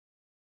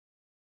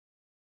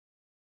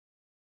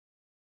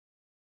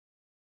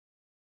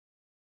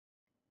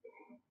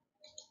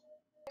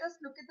us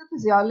look at the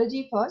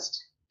physiology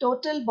first.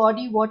 Total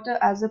body water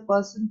as a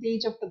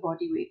percentage of the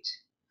body weight.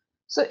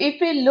 So if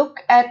we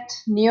look at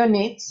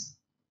neonates,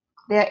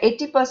 their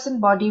 80%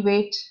 body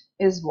weight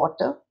is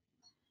water.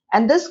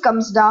 And this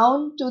comes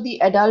down to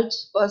the adult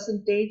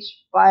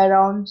percentage by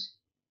around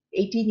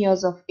 18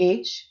 years of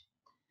age.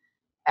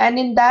 And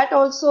in that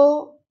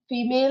also,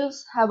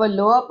 females have a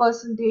lower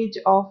percentage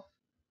of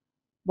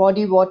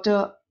body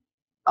water,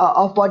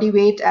 of body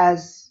weight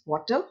as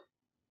water,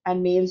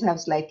 and males have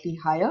slightly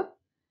higher.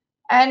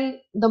 And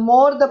the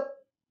more the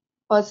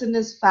person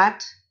is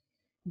fat,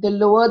 the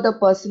lower the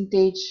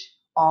percentage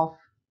of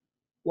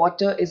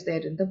water is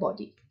there in the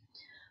body.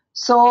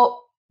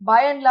 So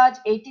by and large,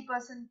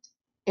 80%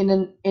 in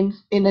a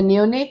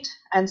neonate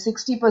and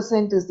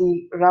 60% is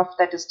the rough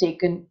that is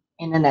taken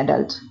in an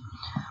adult.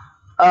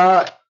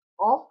 Of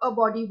a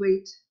body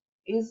weight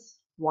is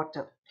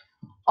water.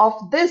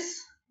 Of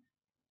this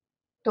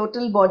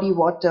total body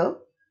water,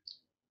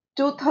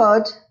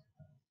 2/3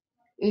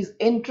 is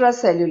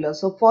intracellular.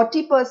 So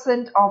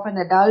 40% of an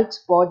adult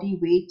body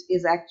weight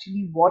is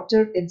actually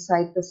water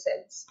inside the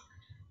cells,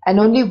 and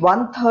only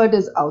 1/3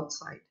 is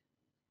outside.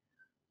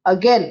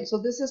 Again, so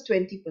this is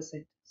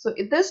 20%. So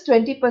in this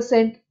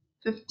 20%,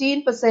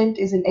 15%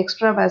 is in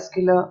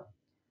extravascular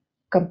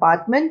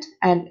compartment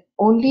and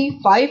only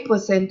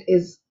 5%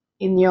 is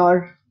in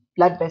your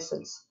blood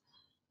vessels.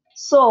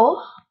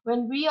 So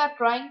when we are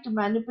trying to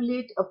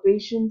manipulate a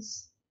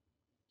patient's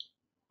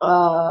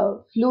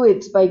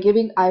fluids by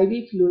giving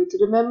IV fluids,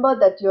 remember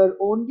that you're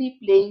only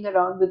playing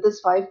around with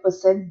this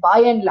 5% by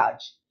and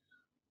large.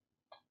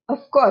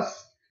 Of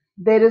course,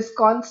 there is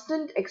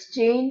constant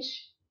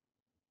exchange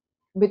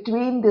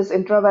between this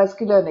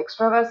intravascular and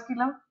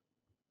extravascular,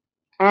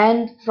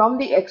 and from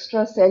the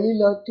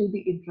extracellular to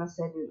the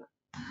intracellular.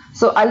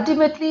 So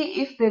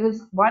ultimately, if there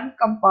is one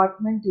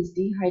compartment is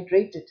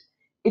dehydrated,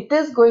 it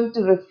is going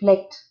to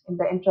reflect in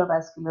the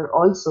intravascular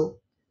also,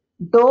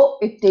 though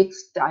it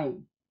takes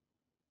time,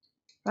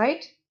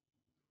 right?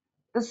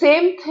 The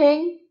same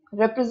thing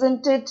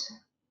represented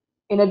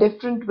in a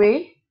different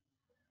way.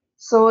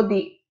 So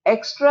the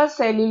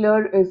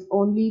extracellular is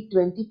only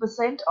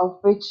 20%,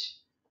 of which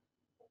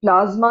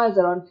plasma is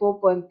around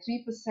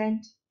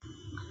 4.3%,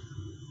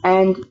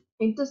 and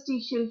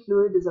interstitial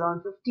fluid is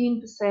around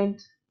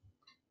 15%.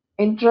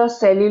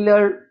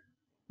 Intracellular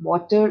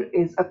water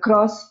is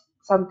across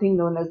something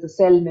known as the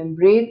cell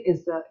membrane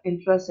is the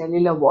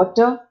intracellular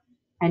water,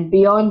 and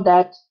beyond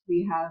that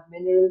we have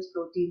minerals,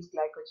 proteins,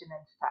 glycogen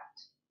and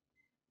fat.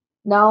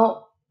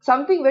 Now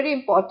something very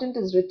important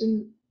is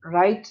written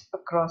right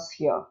across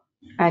here,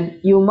 and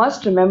you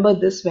must remember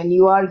this when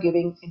you are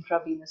giving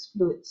intravenous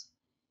fluids.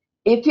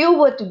 If you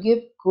were to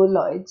give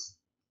colloids,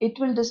 it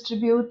will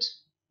distribute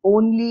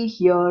only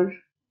here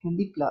in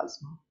the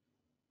plasma.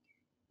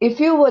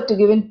 If you were to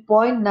give in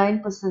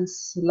 0.9%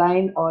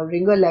 saline or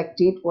ringer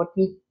lactate, what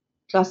we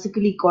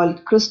classically call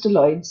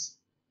crystalloids,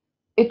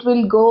 it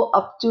will go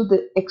up to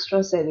the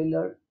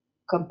extracellular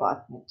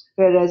compartment.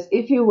 Whereas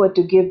if you were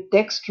to give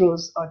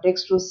dextrose or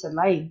dextrose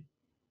saline,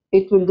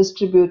 it will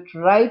distribute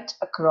right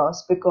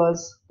across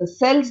because the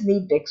cells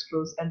need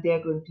dextrose and they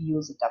are going to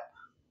use it up.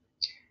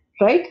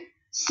 Right?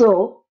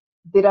 So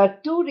there are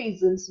two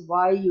reasons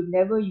why you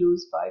never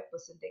use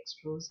 5%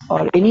 dextrose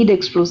or any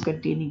dextrose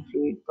containing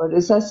fluid for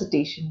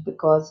resuscitation,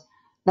 because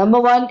number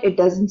one, it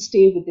doesn't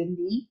stay within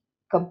the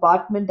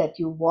compartment that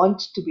you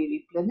want to be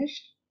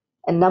replenished,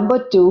 and number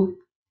two,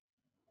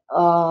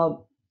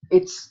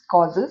 it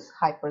causes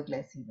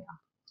hyperglycemia.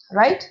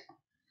 Right?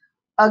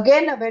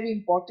 Again, a very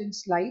important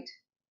slide.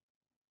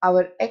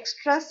 Our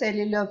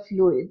extracellular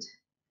fluid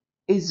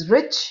is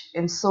rich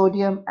in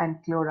sodium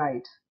and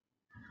chloride.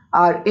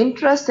 Our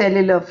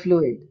intracellular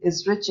fluid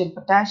is rich in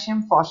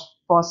potassium,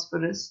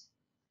 phosphorus,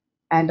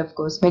 and of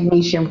course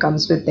magnesium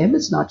comes with them.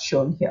 It's not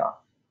shown here.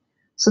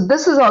 So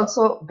this is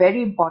also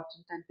very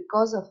important, and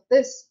because of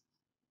this,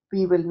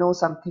 we will know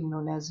something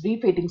known as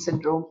refeeding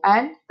syndrome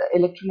and the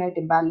electrolyte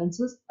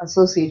imbalances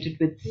associated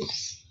with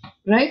this,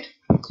 right?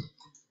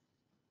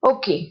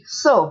 Okay,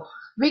 so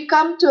we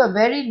come to a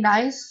very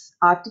nice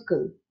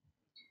article,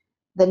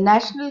 the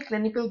National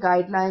Clinical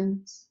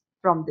Guidelines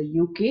from the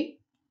UK.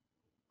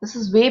 This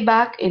is way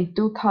back in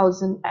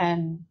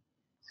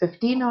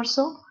 2015 or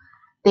so.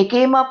 They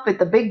came up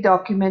with a big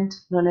document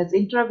known as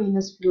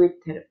intravenous fluid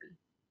therapy.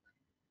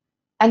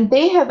 And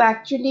they have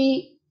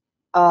actually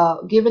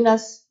given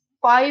us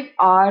 5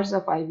 hours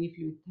of IV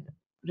fluid therapy.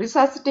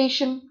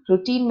 Resuscitation,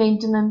 routine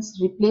maintenance,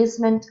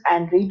 replacement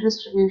and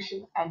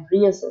redistribution and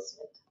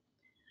reassessment.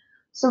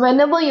 So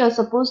whenever you're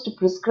supposed to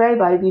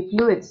prescribe IV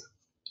fluids,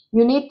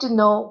 you need to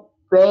know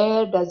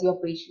where does your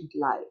patient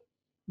lie.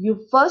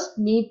 You first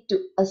need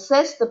to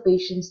assess the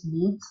patient's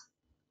needs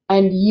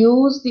and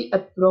use the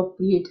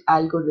appropriate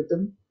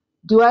algorithm.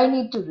 Do I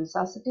need to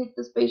resuscitate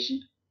this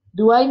patient?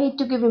 Do I need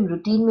to give him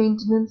routine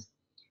maintenance?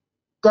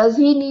 Does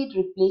he need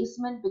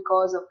replacement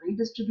because of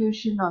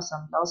redistribution or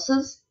some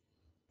losses?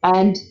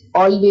 And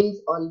always,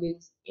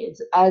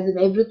 as in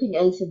everything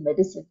else in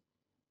medicine,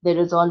 there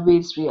is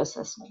always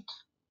reassessment,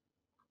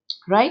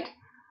 right?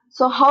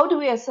 So how do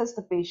we assess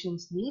the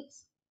patient's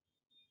needs?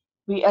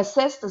 We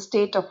assess the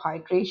state of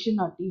hydration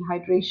or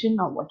dehydration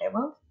or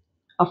whatever.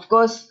 Of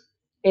course,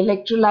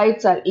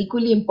 electrolytes are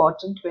equally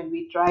important when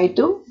we try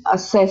to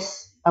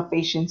assess a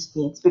patient's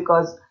needs,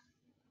 because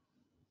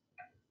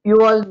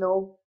you all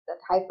know that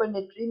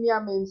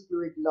hypernatremia means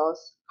fluid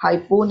loss,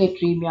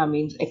 hyponatremia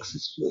means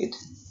excess fluid.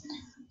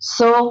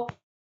 So,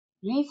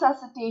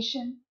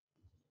 resuscitation,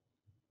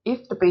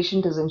 if the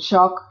patient is in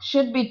shock,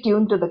 should be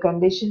tuned to the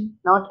condition.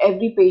 Not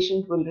every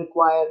patient will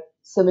require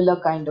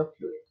similar kind of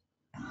fluid.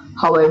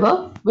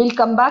 However, we'll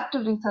come back to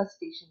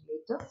resuscitation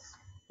later.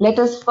 Let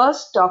us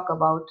first talk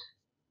about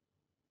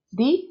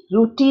the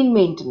routine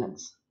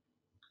maintenance.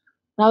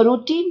 Now,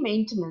 routine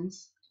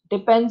maintenance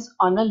depends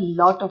on a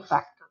lot of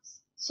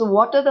factors. So,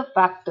 what are the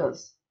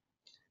factors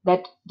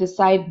that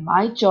decide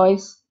my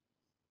choice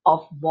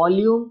of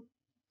volume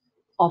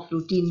of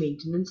routine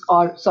maintenance,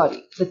 or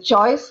sorry, the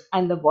choice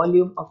and the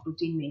volume of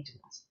routine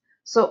maintenance?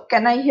 So,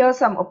 can I hear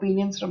some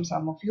opinions from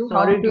some of you?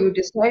 How Sorry do you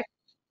to decide?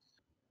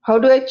 How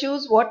do I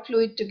choose what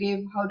fluid to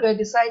give? How do I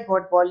decide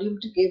what volume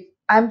to give?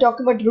 I'm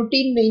talking about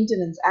routine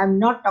maintenance. I'm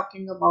not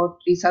talking about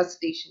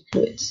resuscitation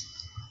fluids.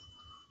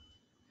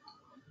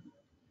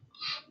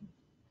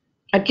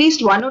 At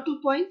least one or two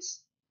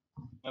points?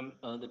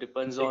 That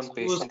depends on expose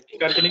patient age,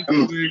 containing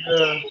Um, fluid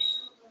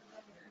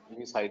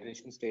his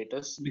hydration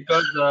status.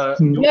 because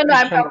No, no,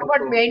 I'm nutrition talking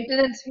about also.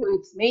 maintenance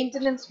fluids.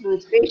 Maintenance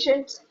fluids.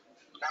 Patients.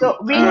 So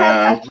we have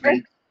uh,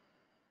 assessed.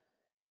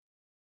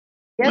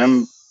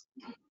 ma'am, Yes.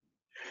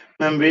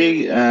 ma'am,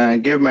 we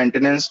give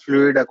maintenance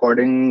fluid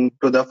according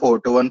to the 4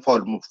 to 1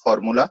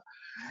 formula,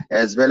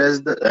 as well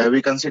as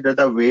we consider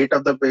the weight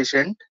of the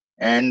patient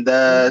and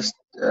the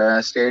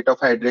Mhm. state of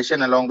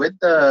hydration, along with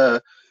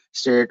the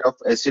state of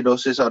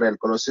acidosis or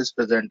alkalosis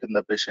present in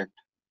the patient.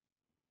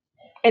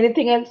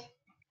 Anything else?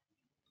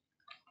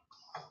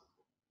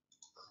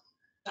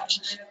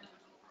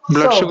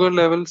 Blood sugar So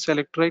levels,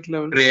 electrolyte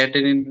levels.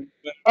 Creatinine.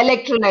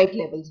 electrolyte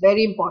levels,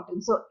 very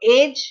important. So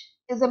age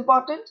is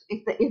important.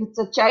 If it's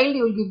a child,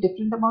 you'll give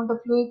different amount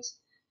of fluids.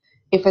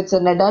 If it's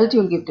an adult,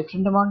 you'll give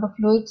different amount of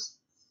fluids.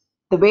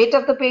 The weight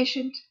of the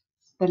patient,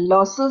 the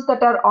losses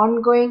that are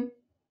ongoing.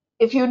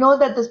 If you know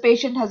that this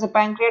patient has a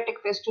pancreatic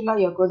fistula,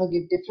 you're going to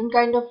give different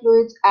kind of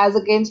fluids as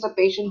against a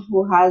patient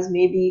who has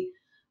maybe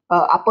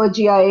upper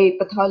GI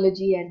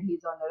pathology and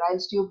he's on a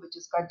Rein's tube which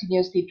is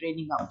continuously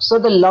draining out. So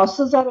the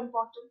losses are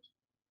important.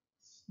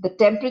 The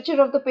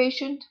temperature of the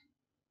patient,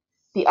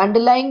 the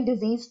underlying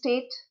disease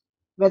state,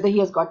 whether he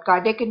has got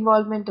cardiac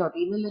involvement or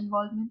renal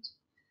involvement,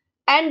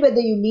 and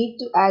whether you need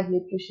to add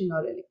nutrition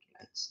or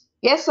electrolytes.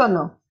 Yes or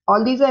no?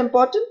 All these are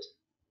important?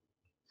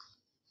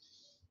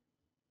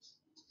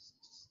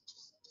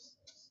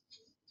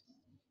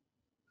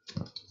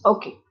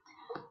 Okay,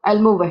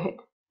 I'll move ahead.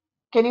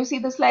 Can you see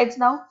the slides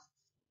now?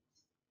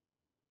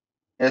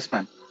 Yes,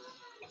 ma'am.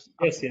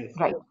 Yes, yes.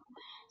 Right.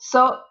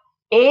 So,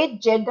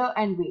 age, gender,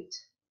 and weight.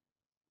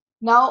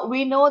 Now,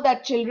 we know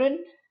that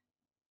children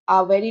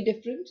are very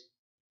different.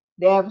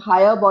 They have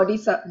higher body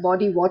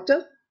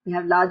water, they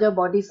have larger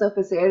body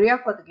surface area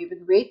for the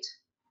given weight.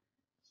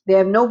 They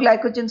have no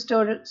glycogen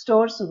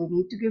store, so we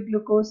need to give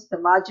glucose. The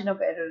margin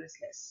of error is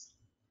less.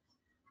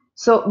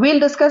 So, we'll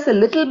discuss a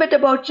little bit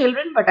about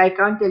children, but I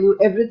can't tell you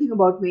everything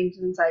about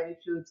maintenance IV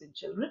fluids in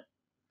children.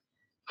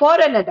 For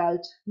an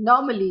adult,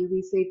 normally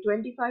we say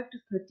 25 to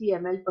 30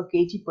 ml per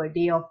kg per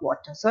day of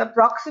water. So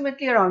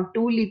approximately around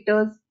 2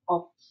 liters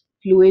of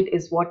fluid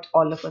is what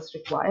all of us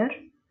require.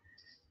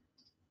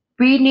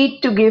 We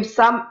need to give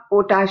some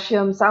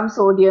potassium, some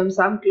sodium,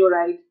 some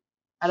chloride,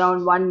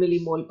 around 1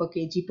 millimole per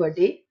kg per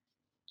day.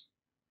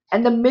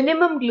 And the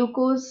minimum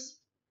glucose,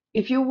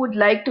 if you would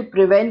like to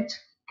prevent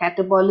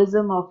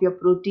catabolism of your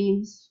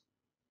proteins,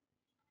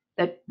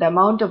 that the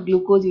amount of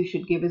glucose you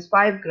should give is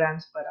 5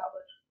 grams per hour.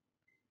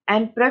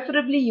 And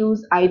preferably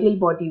use ideal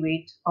body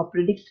weight or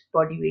predicted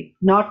body weight,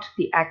 not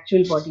the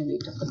actual body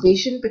weight of the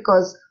patient,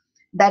 because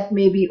that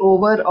may be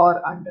over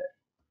or under,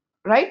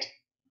 right?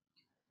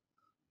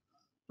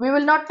 We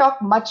will not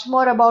talk much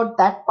more about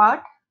that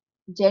part.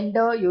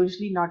 Gender,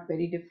 usually not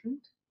very different.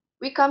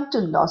 We come to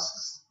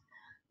losses.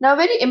 Now, a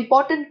very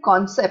important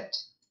concept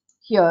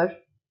here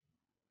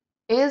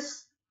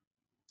is,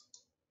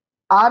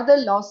 are the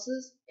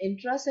losses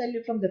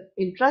intracellular from the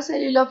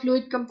intracellular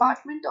fluid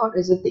compartment or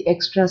is it the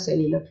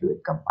extracellular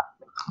fluid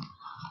compartment?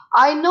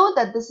 I know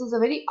that this is a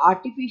very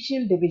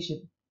artificial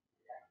division,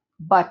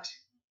 but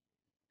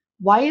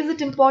why is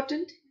it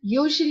important?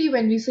 Usually,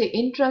 when we say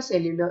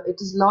intracellular, it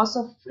is loss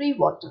of free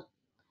water.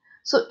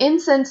 So,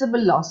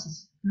 insensible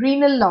losses,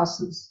 renal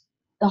losses,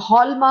 the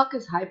hallmark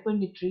is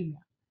hypernatremia.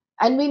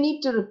 And we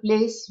need to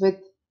replace with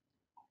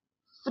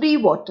free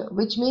water,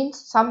 which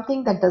means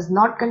something that does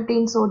not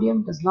contain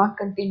sodium, does not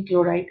contain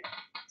chloride,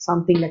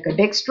 something like a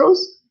dextrose.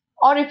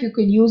 Or if you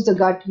can use the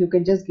gut, you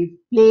can just give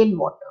plain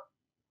water.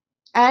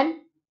 And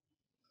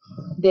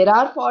there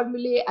are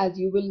formulae, as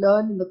you will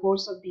learn in the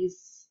course of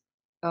these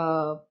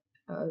uh,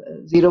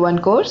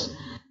 01 course,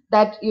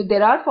 that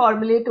there are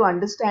formulae to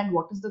understand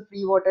what is the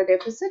free water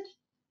deficit.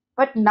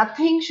 But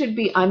nothing should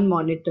be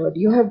unmonitored.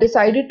 You have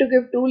decided to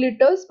give 2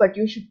 liters, but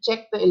you should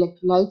check the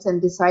electrolytes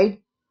and decide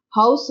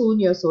how soon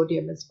your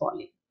sodium is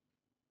falling.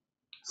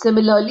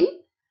 Similarly,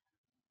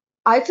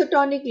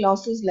 isotonic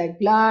losses like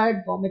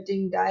blood,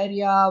 vomiting,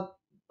 diarrhea,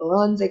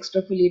 burns,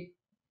 extrafoliative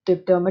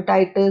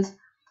dermatitis,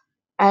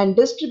 and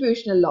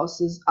distributional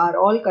losses are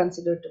all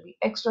considered to be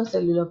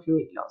extracellular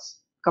fluid loss,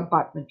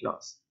 compartment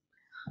loss.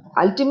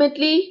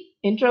 Ultimately,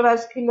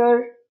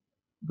 intravascular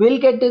will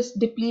get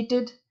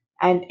depleted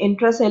and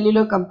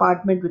intracellular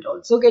compartment will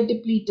also get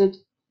depleted.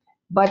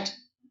 But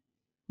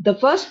the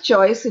first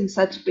choice in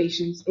such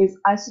patients is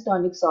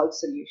isotonic salt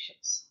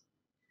solutions,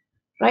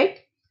 right?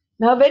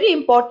 Now, a very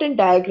important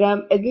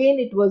diagram, again,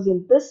 it was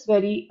in this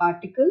very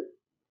article,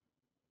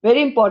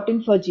 very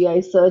important for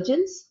GI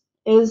surgeons,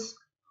 is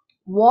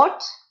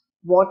what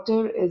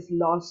water is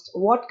lost,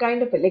 what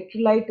kind of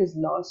electrolyte is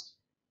lost,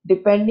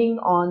 depending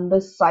on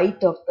the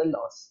site of the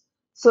loss.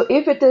 So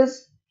if it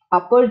is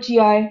upper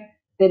GI,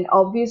 then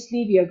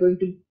obviously we are going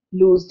to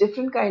lose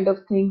different kind of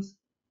things.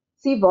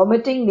 See,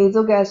 vomiting,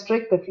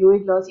 nasogastric, the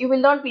fluid loss, you will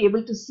not be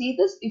able to see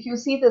this. If you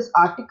see this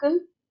article,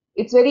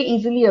 it's very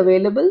easily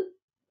available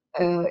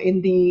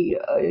in the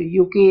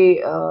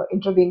UK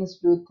intravenous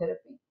fluid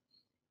therapy.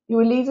 You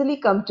will easily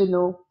come to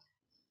know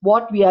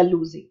what we are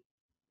losing.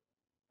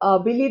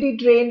 Biliary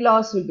drain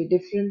loss will be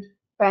different,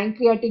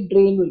 pancreatic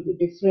drain will be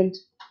different,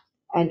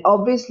 and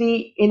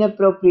obviously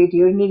inappropriate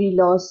urinary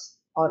loss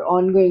or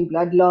ongoing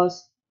blood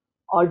loss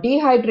or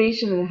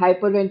dehydration and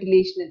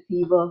hyperventilation and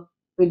fever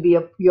will be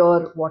a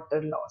pure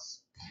water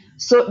loss.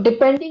 So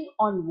depending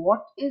on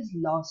what is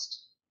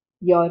lost,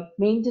 your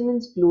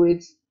maintenance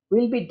fluids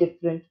will be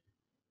different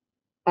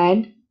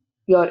and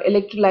your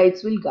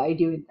electrolytes will guide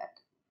you in that.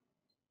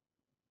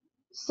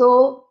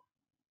 So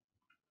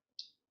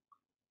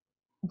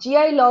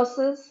GI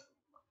losses,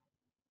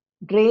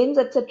 drains,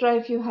 etc.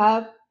 If you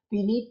have,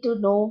 we need to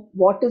know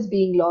what is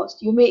being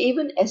lost. You may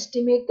even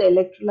estimate the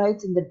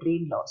electrolytes in the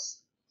drain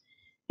loss.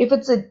 If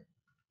it's a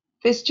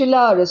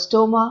fistula or a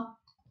stoma,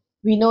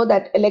 we know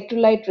that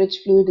electrolyte rich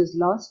fluid is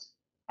lost,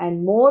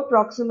 and more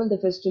proximal the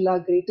fistula,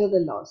 greater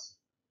the loss.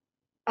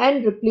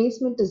 And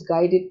replacement is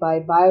guided by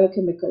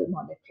biochemical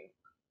monitoring.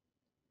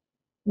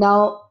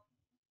 Now,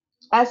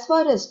 as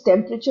far as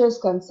temperature is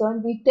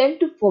concerned, we tend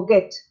to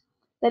forget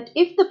that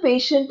if the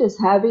patient is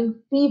having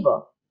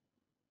fever,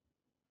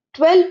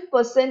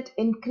 12%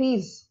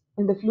 increase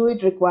in the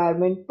fluid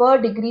requirement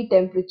per degree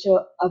temperature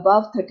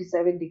above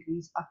 37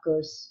 degrees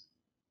occurs.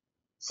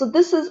 So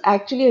this is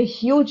actually a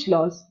huge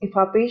loss. If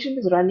our patient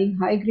is running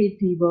high grade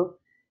fever,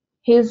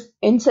 his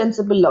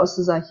insensible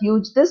losses are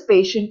huge. This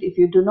patient, if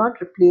you do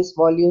not replace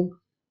volume,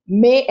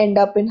 may end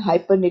up in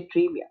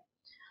hypernatremia.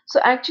 So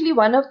actually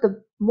one of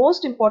the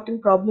most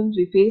important problems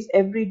we face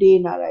every day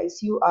in our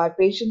ICU are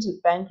patients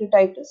with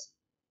pancreatitis,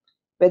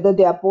 whether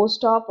they are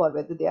post-op or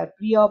whether they are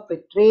pre-op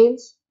with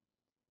drains,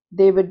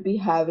 they would be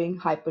having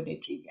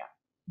hypernatremia.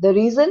 The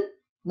reason,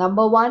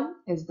 number one,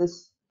 is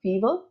this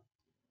fever.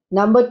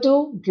 Number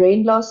two,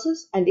 drain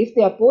losses. And if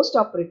they are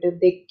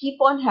post-operative, they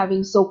keep on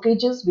having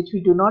soakages, which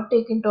we do not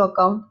take into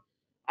account.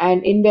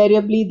 And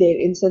invariably, their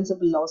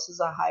insensible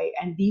losses are high,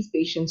 and these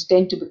patients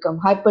tend to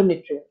become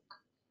hypernatremic.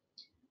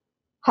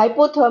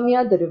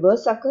 Hypothermia, the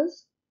reverse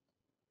occurs.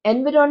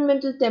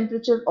 Environmental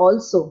temperature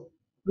also,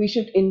 we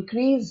should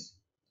increase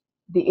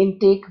the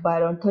intake by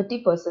around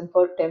 30%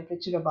 for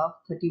temperature above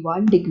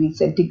 31 degrees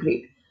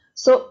centigrade.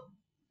 So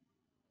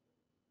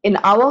in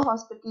our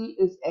hospital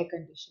is air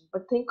conditioned,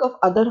 but think of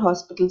other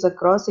hospitals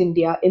across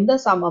India in the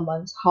summer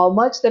months, how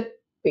much the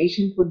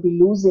patient would be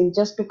losing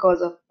just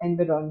because of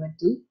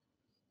environmental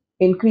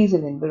increase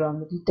in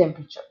environmental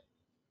temperature.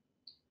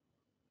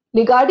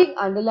 Regarding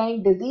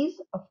underlying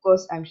disease, of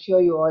course, I'm sure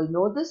you all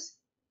know this,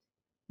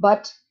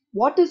 but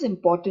what is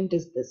important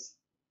is this.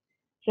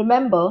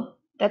 Remember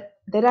that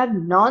there are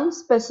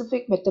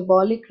non-specific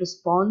metabolic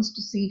response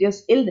to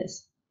serious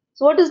illness.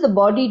 So what does the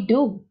body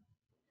do?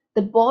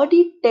 The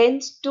body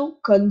tends to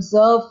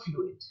conserve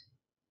fluid.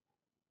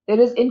 There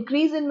is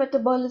increase in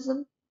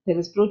metabolism, there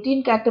is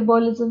protein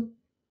catabolism,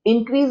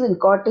 increase in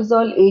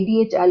cortisol,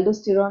 ADH,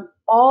 aldosterone,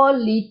 all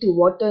lead to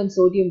water and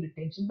sodium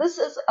retention. This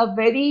is a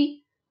very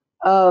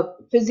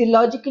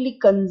physiologically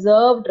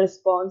conserved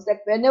response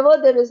that whenever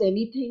there is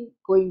anything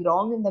going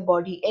wrong in the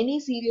body, any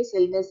serious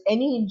illness,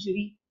 any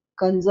injury,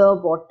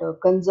 conserve water,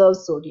 conserve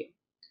sodium.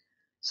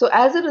 So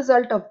as a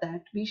result of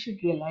that, we should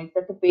realize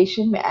that the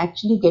patient may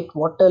actually get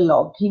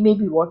waterlogged. He may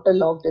be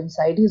waterlogged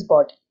inside his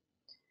body.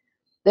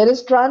 There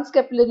is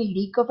transcapillary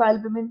leak of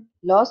albumin,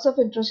 loss of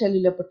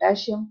intracellular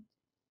potassium,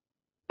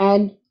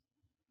 and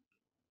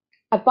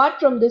apart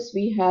from this,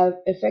 we have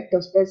effect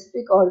of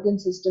specific organ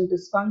system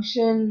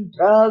dysfunction,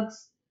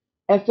 drugs,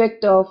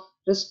 effect of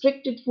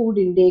restricted food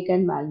intake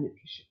and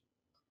malnutrition.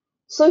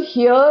 So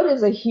here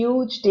is a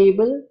huge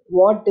table,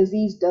 what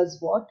disease does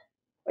what,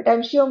 but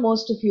I'm sure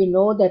most of you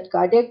know that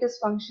cardiac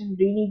dysfunction,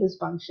 renal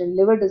dysfunction,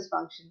 liver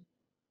dysfunction,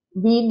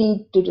 we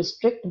need to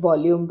restrict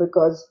volume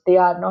because they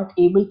are not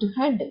able to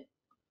handle.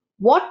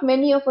 What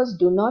many of us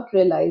do not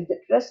realize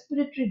that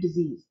respiratory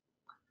disease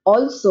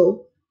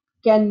also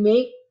can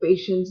make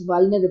patients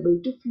vulnerable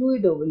to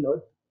fluid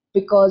overload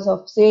because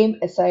of same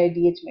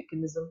SIDH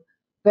mechanism.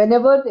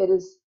 Whenever there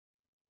is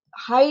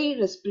high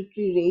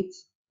respiratory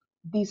rates,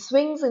 the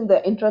swings in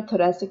the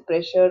intrathoracic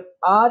pressure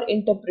are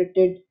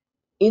interpreted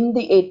in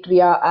the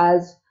atria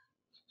as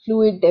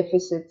fluid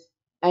deficits,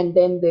 and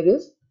then there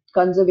is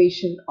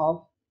conservation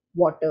of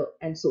water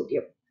and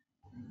sodium.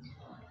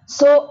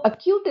 So,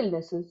 acute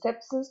illnesses,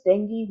 sepsis,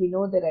 dengue, we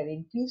know there are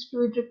increased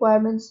fluid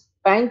requirements.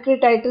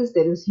 Pancreatitis,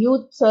 there is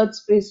huge surge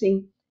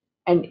spacing.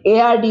 And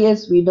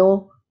ARDS, we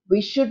know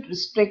we should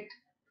restrict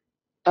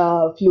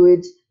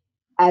fluids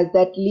as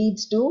that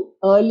leads to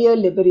earlier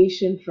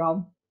liberation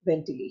from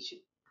ventilation.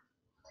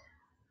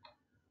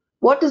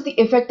 What is the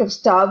effect of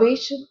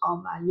starvation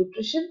or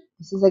malnutrition?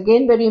 This is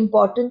again very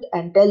important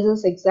and tells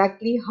us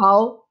exactly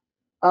how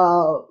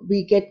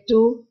we get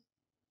to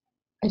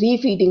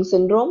refeeding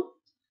syndrome.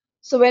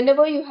 So,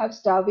 whenever you have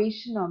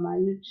starvation or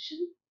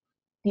malnutrition,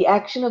 the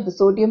action of the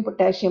sodium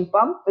potassium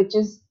pump, which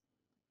is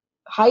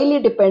highly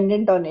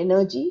dependent on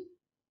energy,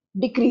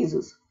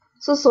 decreases.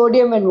 So,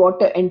 sodium and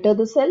water enter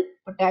the cell,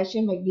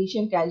 potassium,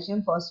 magnesium,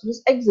 calcium,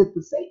 phosphorus exit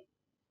the cell.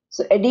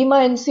 So,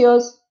 edema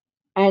ensues,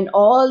 and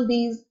all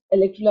these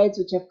electrolytes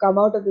which have come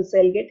out of the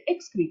cell get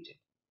excreted.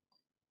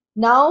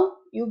 Now,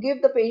 you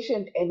give the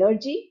patient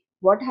energy.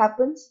 What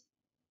happens?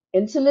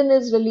 Insulin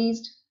is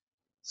released,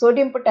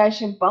 sodium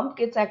potassium pump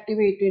gets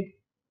activated,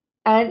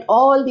 and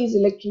all these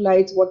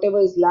electrolytes, whatever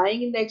is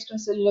lying in the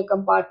extracellular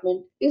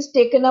compartment, is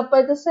taken up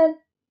by the cell.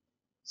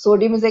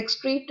 Sodium is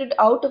excreted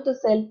out of the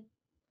cell.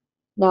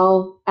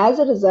 Now, as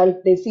a result,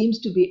 there seems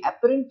to be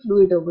apparent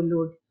fluid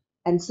overload,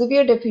 and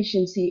severe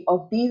deficiency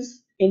of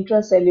these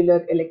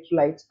intracellular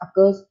electrolytes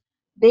occurs.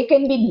 They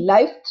can be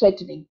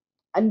life-threatening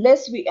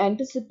unless we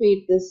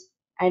anticipate this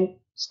and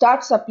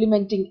start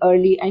supplementing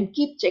early and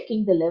keep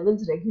checking the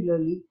levels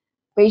regularly.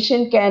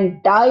 Patient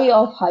can die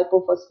of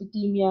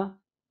hypophosphatemia,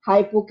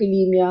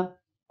 hypokalemia,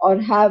 or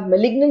have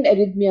malignant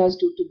arrhythmias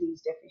due to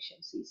these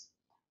deficiencies.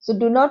 So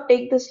do not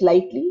take this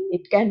lightly.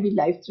 It can be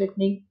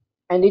life-threatening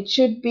and it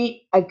should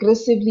be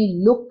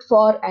aggressively looked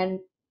for and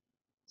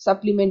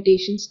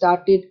supplementation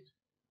started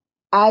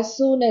as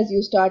soon as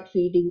you start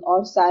feeding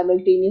or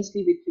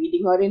simultaneously with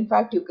feeding, or in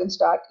fact you can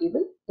start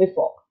even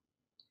before.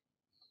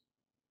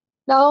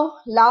 Now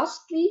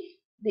lastly,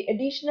 the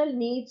additional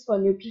needs for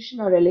nutrition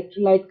or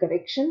electrolyte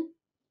correction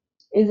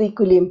is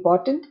equally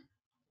important.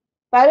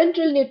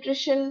 Parenteral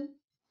nutrition,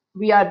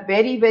 we are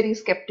very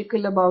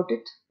skeptical about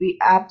it. We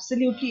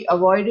absolutely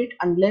avoid it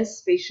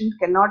unless patient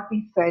cannot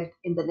be fed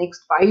in the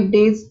next 5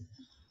 days.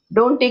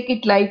 Don't take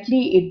it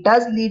lightly. It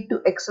does lead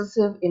to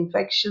excessive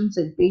infections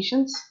in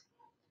patients.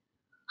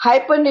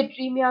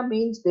 Hypernatremia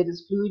means there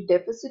is fluid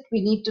deficit.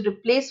 We need to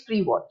replace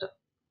free water.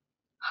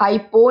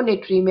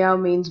 Hyponatremia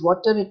means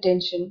water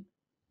retention.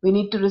 We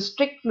need to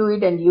restrict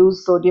fluid and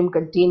use sodium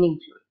containing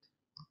fluid.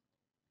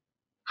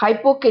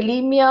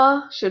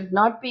 Hypokalemia should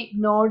not be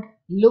ignored.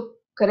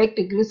 Correct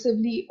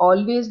aggressively.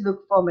 Always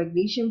look for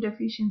magnesium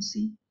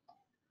deficiency.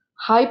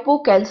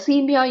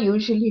 Hypocalcemia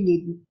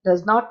usually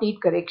does not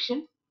need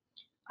correction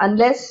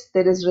unless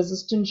there is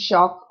resistant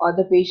shock or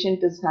the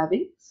patient is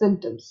having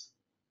symptoms.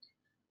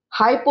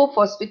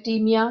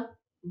 Hypophosphatemia,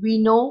 we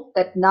know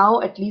that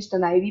now at least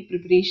an IV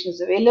preparation is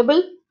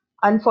available.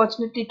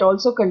 Unfortunately, it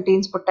also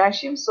contains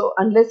potassium. So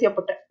unless your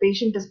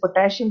patient is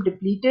potassium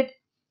depleted,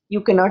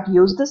 you cannot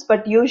use this.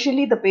 But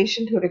usually the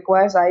patient who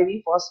requires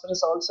IV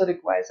phosphorus also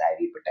requires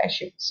IV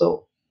potassium.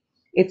 So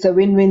it's a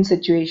win-win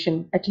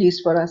situation, at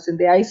least for us in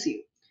the ICU.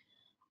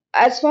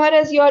 As far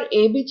as your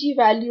ABG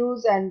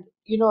values and,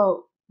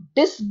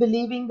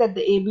 disbelieving that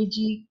the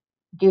ABG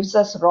gives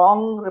us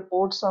wrong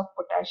reports of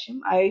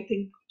potassium, I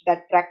think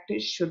that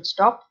practice should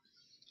stop,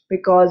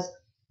 because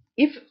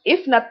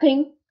if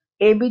nothing,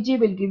 ABG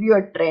will give you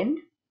a trend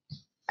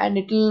and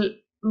it will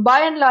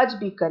by and large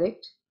be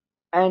correct,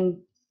 and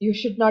you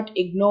should not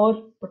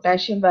ignore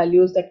potassium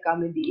values that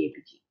come in the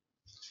ABG.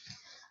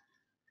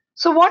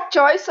 So what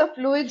choice of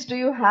fluids do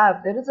you have?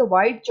 There is a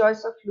wide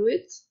choice of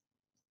fluids,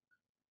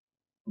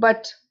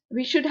 but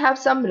we should have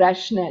some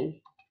rationale.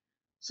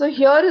 So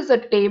here is a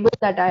table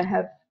that I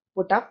have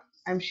put up.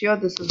 I'm sure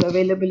this is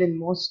available in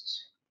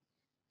most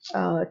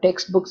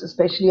textbooks,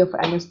 especially of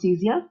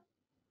anesthesia.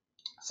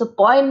 So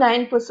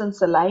 0.9%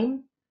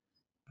 saline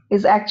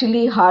is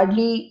actually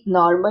hardly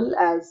normal,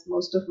 as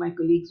most of my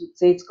colleagues would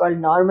say. It's called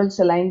normal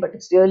saline, but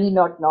it's really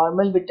not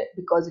normal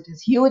because it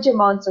has huge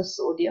amounts of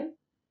sodium.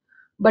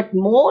 But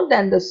more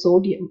than the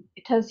sodium,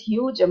 it has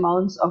huge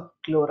amounts of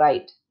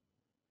chloride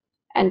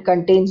and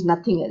contains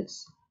nothing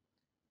else.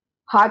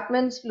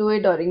 Hartmann's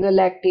fluid or Ringer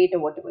lactate, or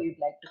whatever you'd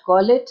like to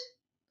call it,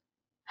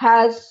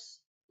 has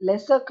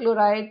lesser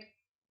chloride,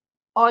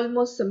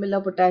 almost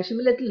similar potassium,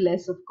 a little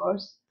less of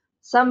course,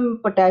 some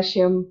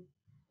potassium,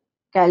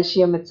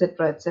 calcium,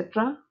 etc.,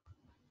 etc.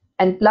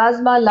 And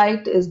plasma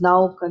light is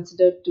now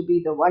considered to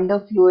be the wonder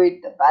fluid,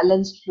 the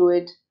balanced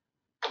fluid,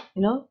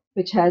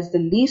 which has the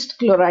least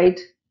chloride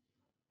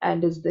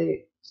and is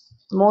the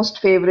most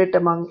favorite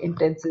among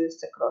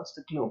intensivists across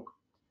the globe.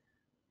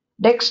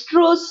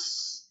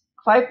 Dextrose,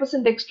 5%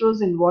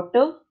 dextrose in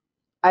water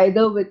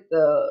either with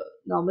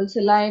normal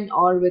saline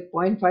or with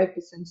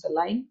 0.5%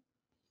 saline,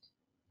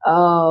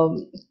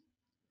 um,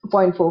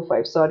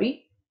 0.45,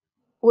 sorry,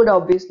 would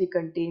obviously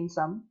contain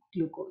some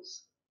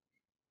glucose.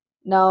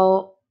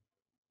 Now,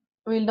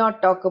 we'll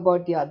not talk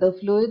about the other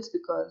fluids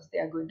because they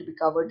are going to be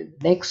covered in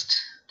the next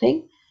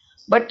thing.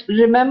 But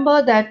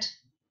remember that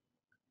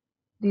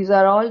these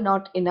are all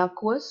not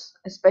innocuous.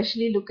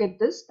 Especially look at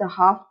this, the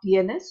half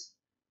TNS.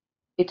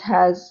 It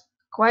has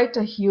quite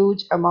a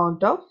huge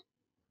amount of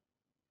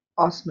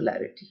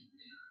osmolarity,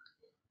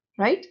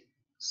 right?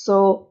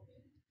 So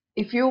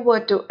if you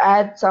were to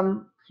add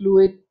some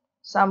fluid,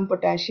 some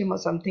potassium or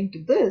something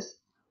to this,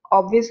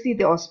 obviously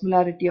the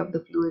osmolarity of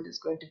the fluid is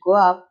going to go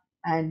up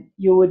and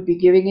you would be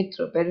giving it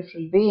through a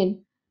peripheral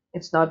vein.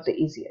 It's not the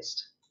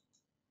easiest.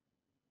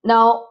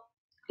 Now,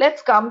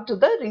 let's come to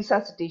the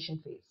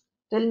resuscitation phase.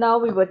 Till now,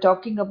 we were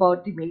talking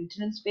about the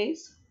maintenance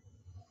phase.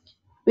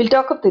 We'll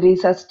talk of the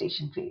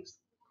resuscitation phase.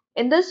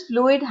 In this,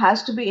 fluid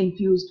has to be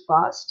infused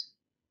fast.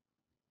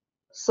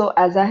 So,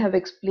 as I have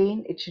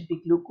explained, it should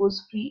be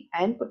glucose free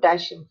and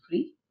potassium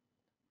free.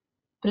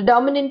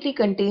 Predominantly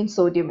contains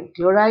sodium and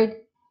chloride.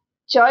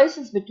 Choice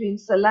is between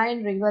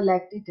saline, ringer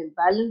lactate, and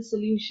balanced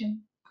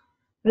solution.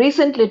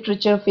 Recent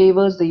literature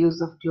favors the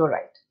use of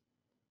chloride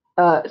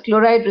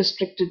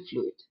restricted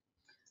fluid.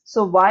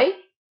 So, why?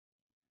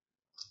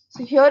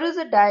 So here is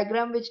a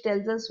diagram which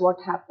tells us what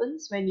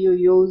happens when you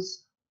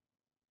use,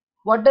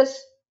 what does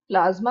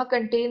plasma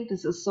contain?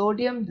 This is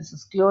sodium, this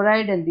is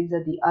chloride, and these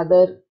are the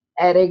other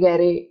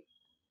agar-agar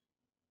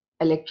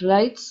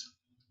electrolytes,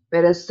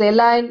 whereas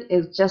saline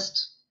is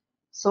just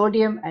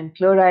sodium and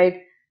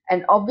chloride.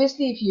 And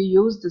obviously, if you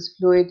use this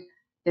fluid,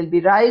 there'll be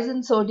rise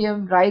in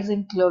sodium, rise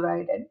in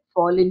chloride, and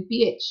fall in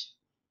pH.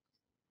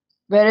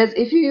 Whereas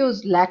if you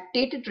use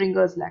lactated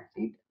ringers,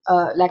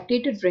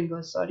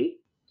 sorry,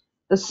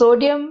 the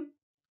sodium,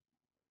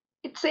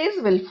 it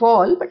says will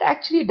fall, but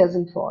actually it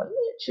doesn't fall.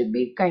 It should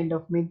be kind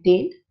of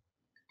maintained.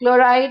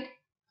 Chloride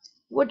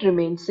would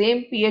remain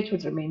same, pH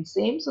would remain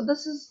same. So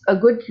this is a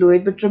good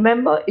fluid. But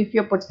remember, if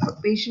your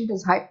patient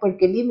is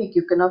hyperkalemic,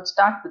 you cannot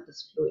start with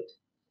this fluid.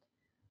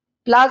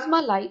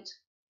 Plasma light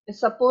is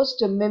supposed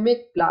to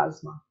mimic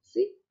plasma.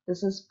 See,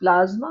 this is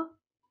plasma,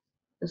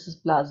 this is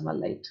plasma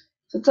light.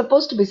 So it's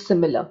supposed to be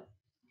similar.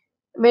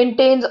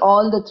 Maintains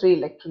all the three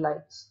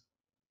electrolytes.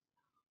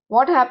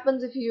 What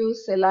happens if you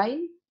use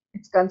saline?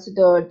 It's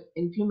considered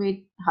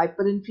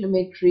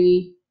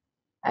hyperinflammatory,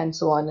 and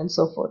so on and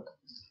so forth.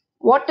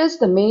 What is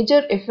the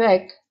major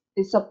effect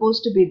is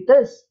supposed to be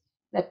this,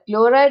 that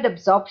chloride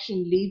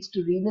absorption leads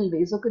to renal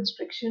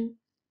vasoconstriction,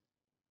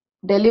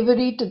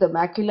 delivery to the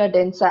macula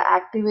densa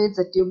activates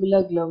the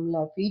tubular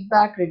glomerular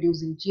feedback,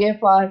 reducing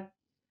GFR.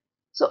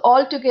 So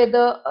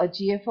altogether, a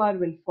GFR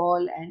will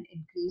fall and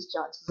increase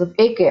chances of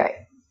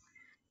AKI.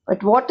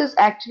 But what does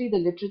actually the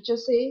literature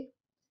say?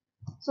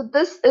 So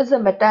this is a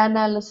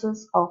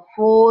meta-analysis of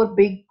 4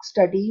 big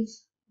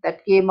studies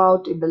that came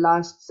out in the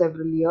last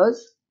several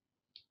years,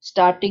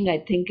 starting I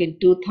think in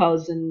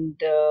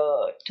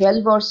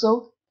 2012 or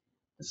so.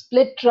 The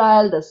SPLIT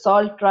trial, the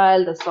SALT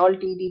trial, the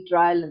SALT-ED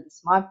trial, and the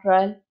SMART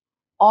trial.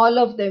 All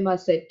of them are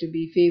said to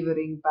be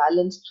favoring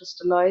balanced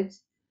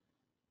crystalloids.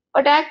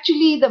 But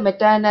actually, the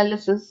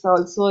meta-analysis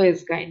also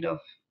is kind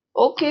of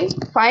okay,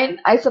 fine.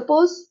 I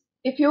suppose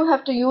if you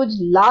have to use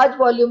large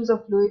volumes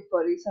of fluid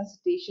for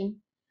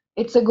resuscitation,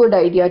 it's a good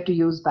idea to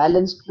use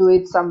balanced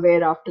fluid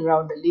somewhere after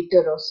around a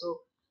liter or so.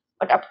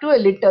 But up to a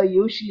liter,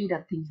 usually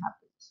nothing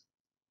happens.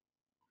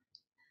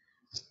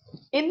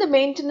 In the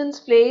maintenance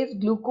phase,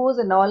 glucose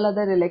and all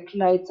other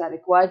electrolytes are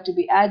required to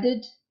be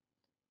added,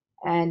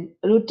 and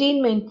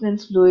routine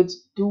maintenance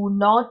fluids do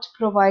not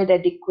provide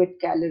adequate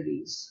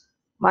calories.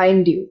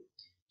 Mind you,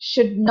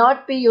 should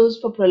not be used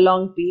for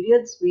prolonged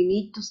periods. We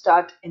need to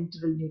start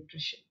enteral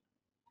nutrition.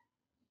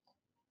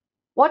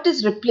 What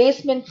is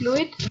replacement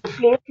fluid?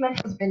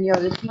 Replacement is when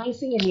you're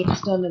replacing any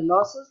external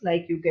losses,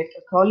 like you get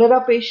a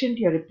cholera patient,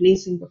 you're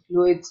replacing the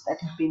fluids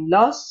that have been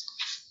lost.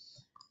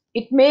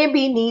 It may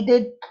be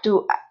needed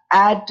to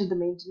add to the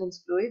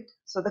maintenance fluid.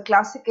 So the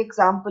classic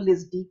example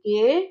is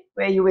DKA,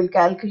 where you will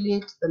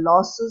calculate the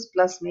losses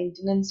plus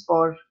maintenance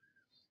for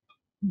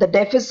the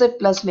deficit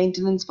plus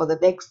maintenance for the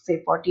next,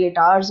 say, 48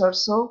 hours or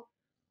so,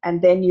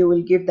 and then you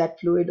will give that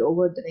fluid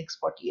over the next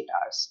 48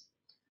 hours.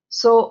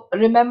 So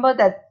remember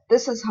that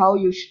this is how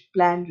you should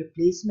plan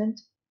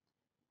replacement.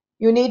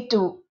 You need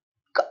to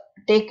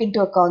take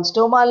into account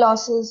stoma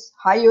losses,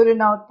 high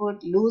urine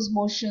output, loose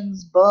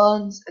motions,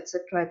 burns,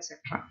 etc., etc.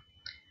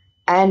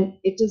 And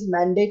it is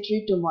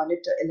mandatory to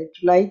monitor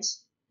electrolytes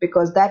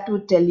because that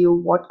would tell you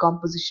what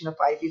composition of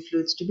IV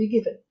fluids to be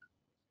given.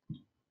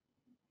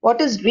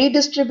 What is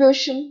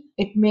redistribution?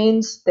 It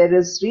means there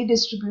is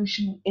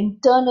redistribution,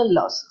 internal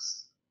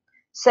losses,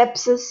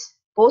 sepsis,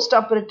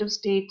 postoperative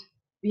state.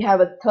 We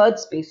have a third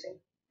spacing.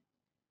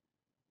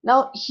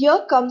 Now,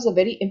 here comes a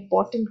very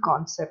important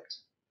concept: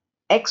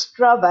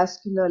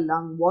 extravascular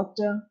lung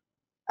water,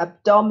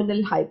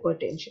 abdominal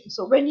hypertension.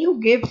 So, when you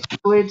give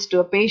fluids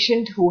to a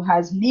patient who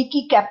has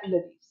leaky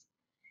capillaries,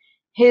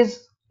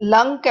 his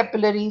lung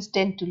capillaries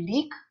tend to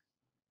leak,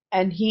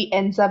 and he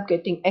ends up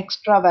getting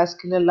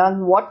extravascular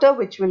lung water,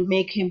 which will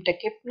make him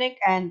tachypnic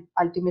and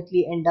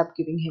ultimately end up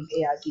giving him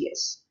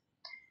ARDS.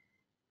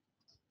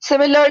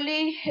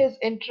 Similarly, his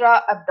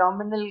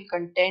intra-abdominal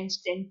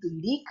contents tend to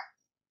leak.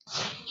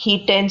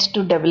 He tends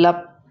to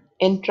develop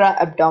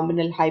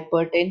intra-abdominal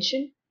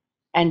hypertension,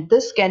 and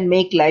this can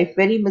make life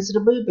very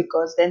miserable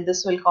because then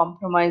this will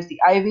compromise the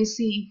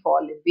IVC,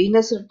 fall in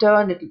venous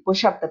return, it will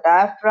push up the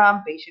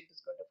diaphragm, patient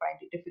is going to find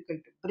it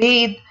difficult to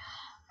breathe,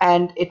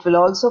 and it will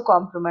also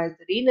compromise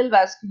the renal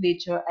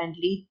vasculature and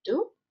lead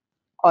to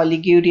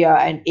oliguria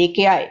and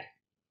AKI.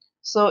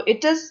 So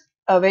it is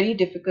a very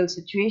difficult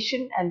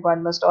situation and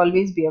one must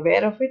always be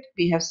aware of it.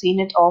 We have seen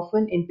it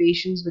often in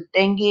patients with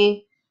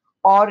dengue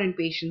or in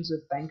patients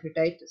with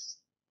pancreatitis.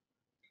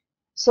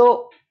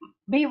 So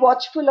be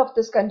watchful of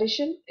this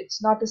condition.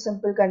 It's not a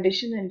simple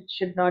condition and it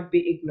should not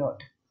be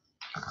ignored.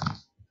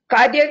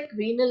 Cardiac,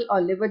 renal,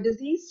 or liver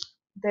disease,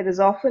 there is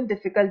often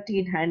difficulty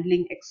in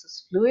handling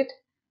excess fluid.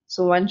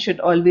 So one should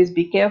always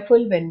be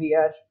careful when we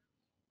are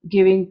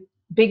giving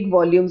big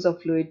volumes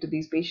of fluid to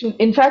these patients.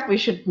 In fact, we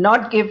should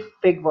not give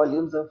big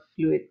volumes of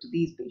fluid to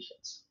these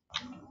patients.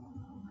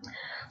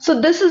 So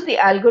this is the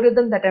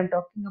algorithm that I'm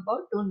talking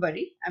about. Don't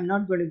worry, I'm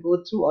not going to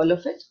go through all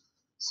of it.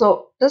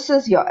 So this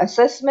is your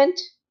assessment.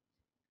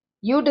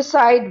 You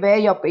decide where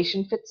your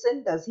patient fits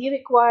in. Does he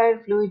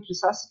require fluid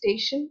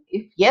resuscitation?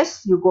 If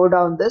yes, you go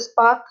down this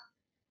path.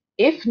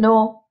 If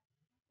no,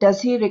 does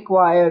he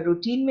require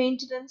routine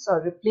maintenance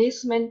or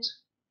replacement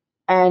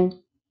and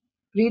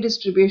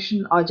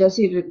redistribution, or does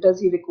he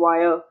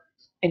require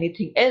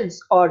anything else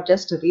or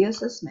just a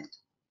reassessment?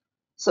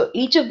 So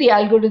each of the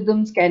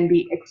algorithms can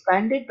be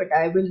expanded, but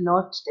I will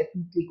not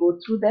definitely go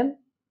through them.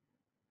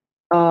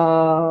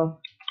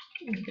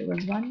 There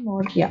was one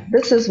more. Yeah,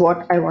 this is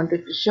what I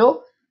wanted to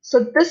show. So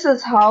this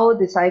is how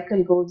the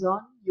cycle goes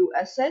on. You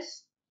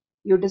assess,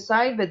 you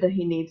decide whether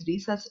he needs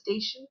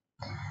resuscitation.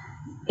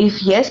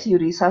 If yes, you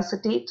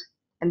resuscitate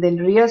and then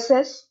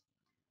reassess.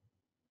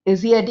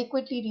 Is he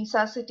adequately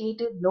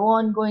resuscitated? No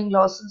ongoing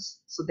losses.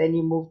 So then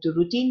you move to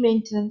routine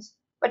maintenance.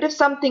 But if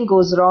something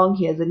goes wrong,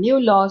 he has a new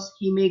loss,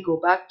 he may go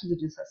back to the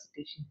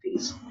resuscitation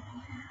phase.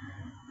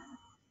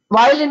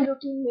 While in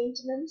routine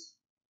maintenance,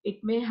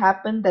 it may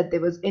happen that there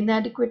was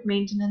inadequate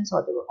maintenance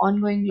or there were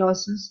ongoing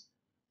losses.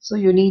 So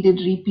you needed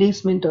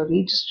replacement or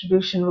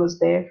redistribution was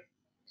there.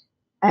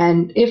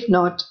 And if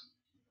not,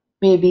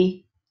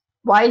 maybe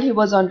while he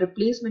was on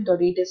replacement or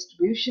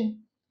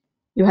redistribution,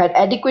 you had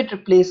adequate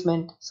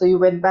replacement, so you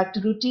went back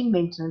to routine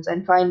maintenance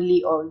and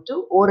finally on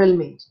to oral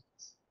maintenance.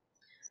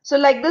 So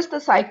like this, the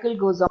cycle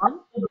goes on.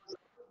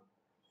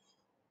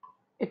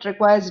 It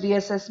requires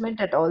reassessment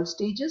at all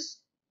stages.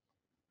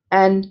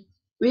 And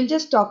we'll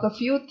just talk a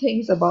few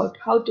things about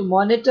how to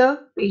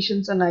monitor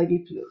patients on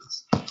IV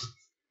fluids.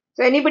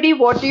 So anybody,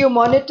 what do you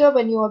monitor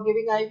when you are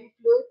giving IV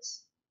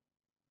fluids?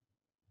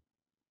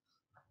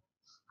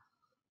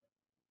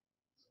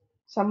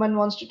 Someone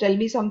wants to tell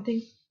me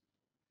something?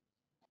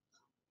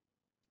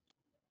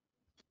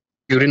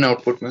 Urine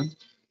output, ma'am.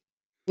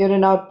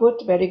 Urine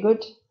output, very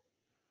good.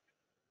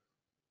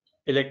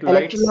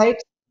 Electrolytes.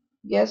 Electrolytes,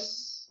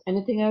 yes.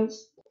 Anything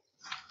else?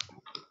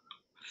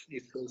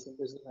 If patient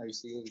is in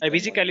ICU, we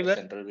IBC can monitor caliber.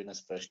 central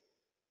venous pressure.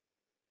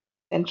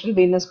 Central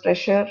venous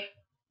pressure.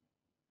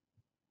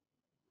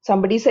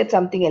 Somebody said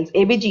something else.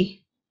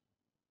 ABG.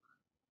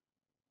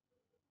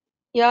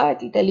 Yeah,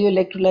 it'll tell you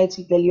electrolytes,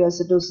 it'll tell you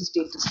acidosis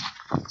status.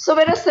 So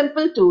there are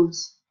simple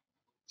tools.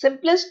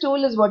 Simplest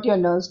tool is what your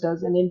nurse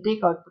does, an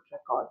intake output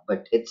record.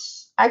 But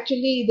it's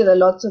actually, there are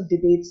lots of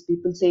debates.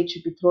 People say it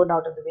should be thrown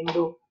out of the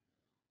window.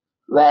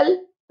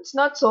 Well, it's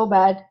not so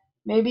bad.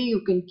 Maybe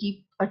you can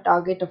keep a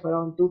target of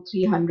around 2,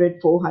 300,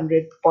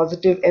 400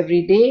 positive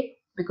every day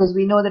because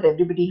we know that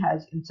everybody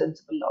has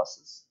insensible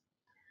losses.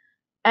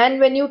 And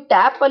when you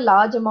tap a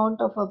large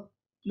amount of a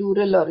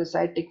pleural or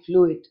ascitic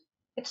fluid,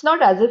 it's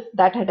not as if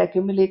that had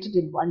accumulated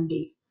in one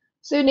day.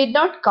 So you need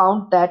not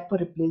count that for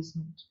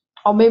replacement.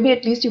 Or maybe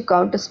at least you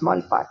count a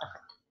small part of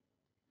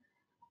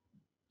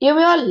it. You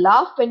may all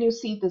laugh when you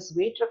see this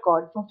weight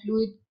record for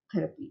fluid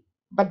therapy,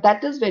 but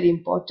that is very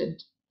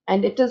important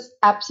and it is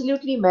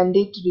absolutely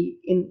mandatory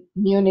in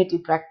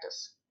neonatal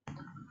practice.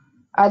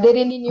 Are there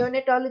any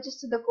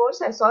neonatologists in the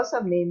course? I saw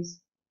some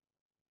names.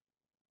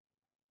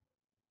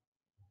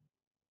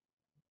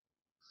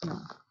 No.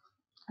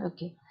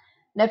 Okay.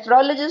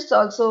 Nephrologists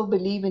also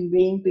believe in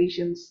weighing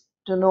patients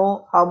to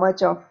know how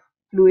much of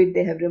fluid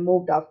they have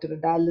removed after a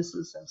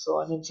dialysis and so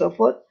on and so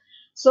forth.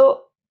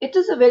 So it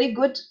is a very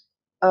good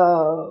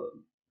uh,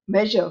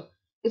 measure.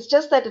 It's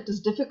just that it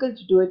is difficult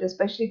to do it,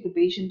 especially if the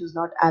patient is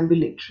not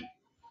ambulatory.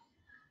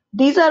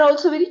 These are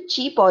also very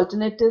cheap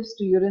alternatives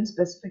to urine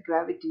specific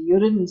gravity.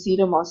 Urine and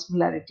serum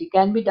osmolarity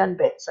can be done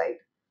bedside,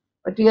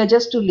 but we are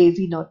just too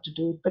lazy not to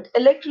do it. But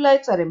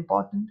electrolytes are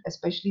important,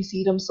 especially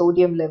serum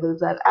sodium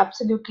levels are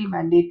absolutely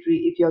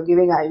mandatory if you're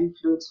giving IV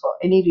fluids for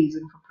any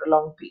reason for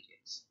prolonged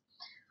periods.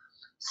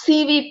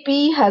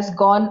 CVP has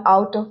gone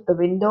out of the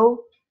window.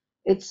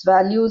 Its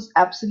values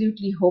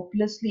absolutely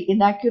hopelessly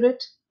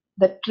inaccurate.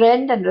 The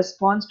trend and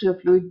response to a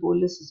fluid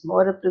bolus is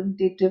more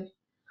representative,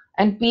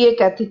 and PA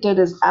catheter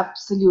is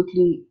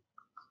absolutely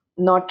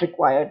not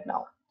required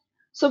now.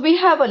 So we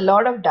have a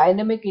lot of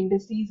dynamic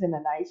indices in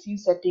an ICU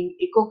setting,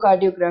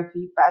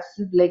 echocardiography,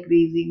 passive leg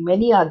raising,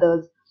 many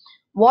others.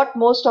 What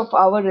most of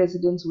our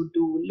residents would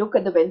do, look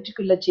at the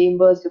ventricular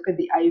chambers, look at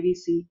the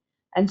IVC,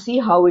 and see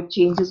how it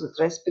changes with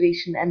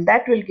respiration, and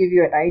that will give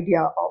you an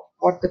idea of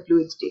what the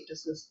fluid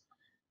status is.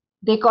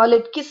 They call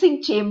it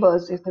kissing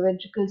chambers if the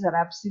ventricles are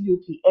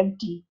absolutely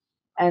empty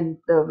and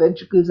the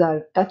ventricles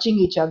are touching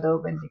each other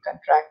when they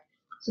contract.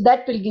 So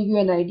that will give you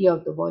an idea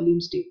of the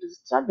volume status.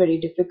 It's not very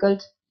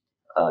difficult.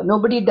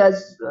 Nobody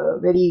does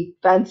very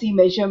fancy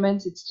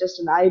measurements. It's just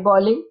an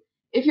eyeballing.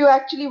 If you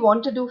actually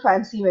want to do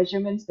fancy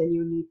measurements, then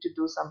you need to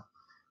do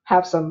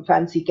have some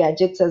fancy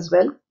gadgets as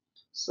well.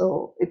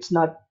 So it's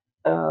not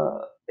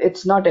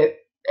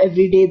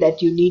every day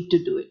that you need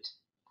to do it.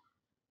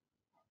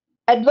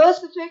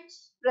 Adverse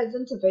effects: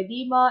 presence of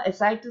edema,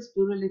 ascites,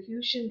 pleural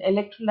effusion,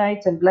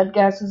 electrolytes and blood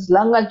gases,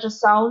 lung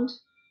ultrasound.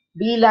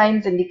 B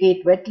lines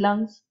indicate wet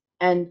lungs,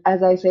 and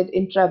as I said,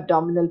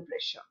 intra-abdominal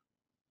pressure.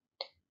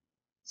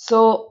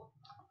 So,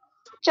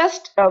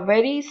 just a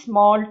very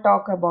small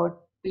talk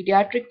about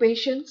pediatric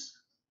patients.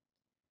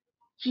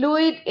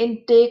 Fluid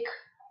intake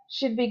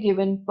should be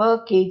given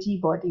per kg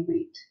body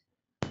weight.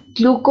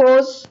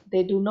 Glucose,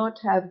 they do not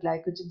have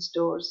glycogen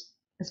stores,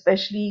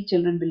 especially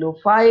children below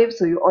 5,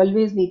 so you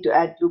always need to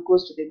add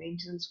glucose to the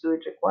maintenance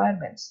fluid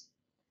requirements.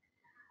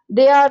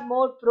 They are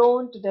more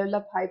prone to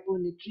develop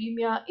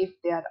hyponatremia if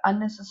they are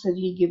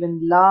unnecessarily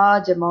given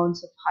large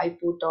amounts of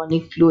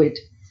hypotonic fluid.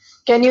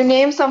 Can you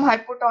name some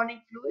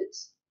hypotonic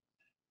fluids?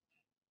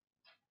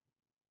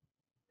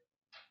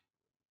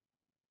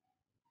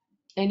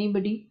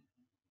 Anybody?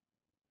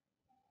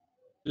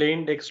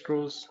 Plain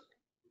dextrose,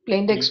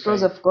 Plain dextrose,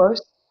 D5. of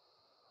course.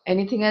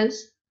 Anything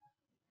else?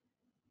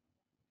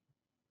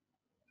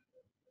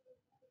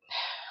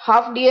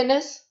 Half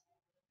DNS?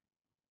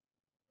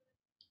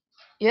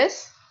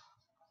 Yes?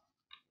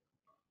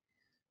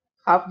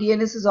 Half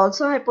DNS is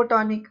also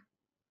hypotonic.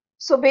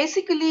 So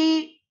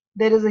basically,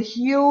 there is a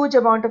huge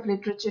amount of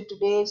literature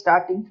today,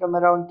 starting from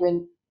around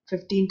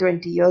 15,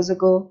 20 years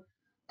ago,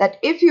 that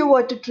if you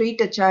were to treat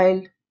a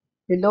child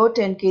below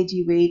 10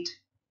 kg weight,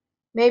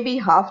 maybe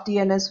half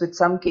DNS with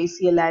some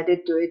KCl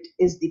added to it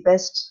is the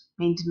best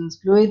maintenance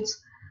fluids.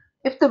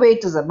 If the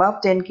weight is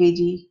above 10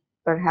 kg,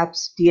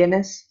 perhaps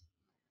DNS.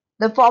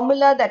 The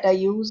formula that I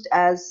used,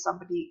 as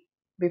somebody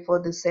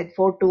before this said,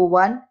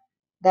 421,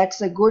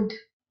 that's a good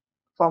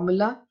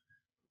formula.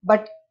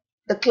 But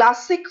the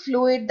classic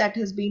fluid that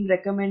has been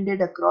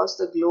recommended across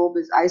the globe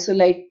is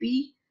Isolite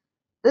P.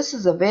 This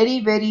is a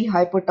very, very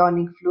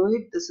hypotonic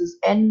fluid. This is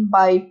N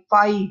by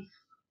 5.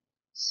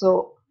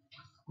 So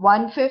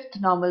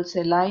 1/5 normal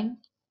saline,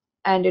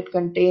 and it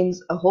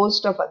contains a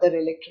host of other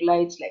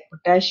electrolytes like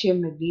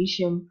potassium,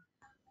 magnesium,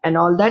 and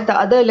all that. The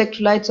other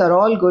electrolytes are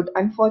all good.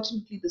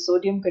 Unfortunately, the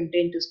sodium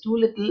content is too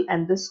little,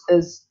 and this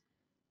is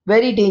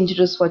very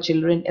dangerous for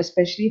children,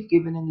 especially if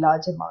given in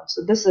large amounts.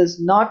 So this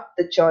is not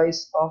the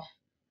choice of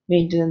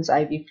maintenance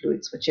IV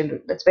fluids for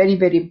children. That's very,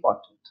 very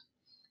important.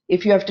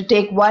 If you have to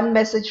take one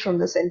message from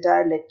this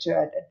entire lecture,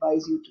 I'd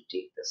advise you to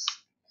take this.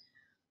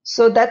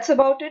 So that's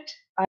about it.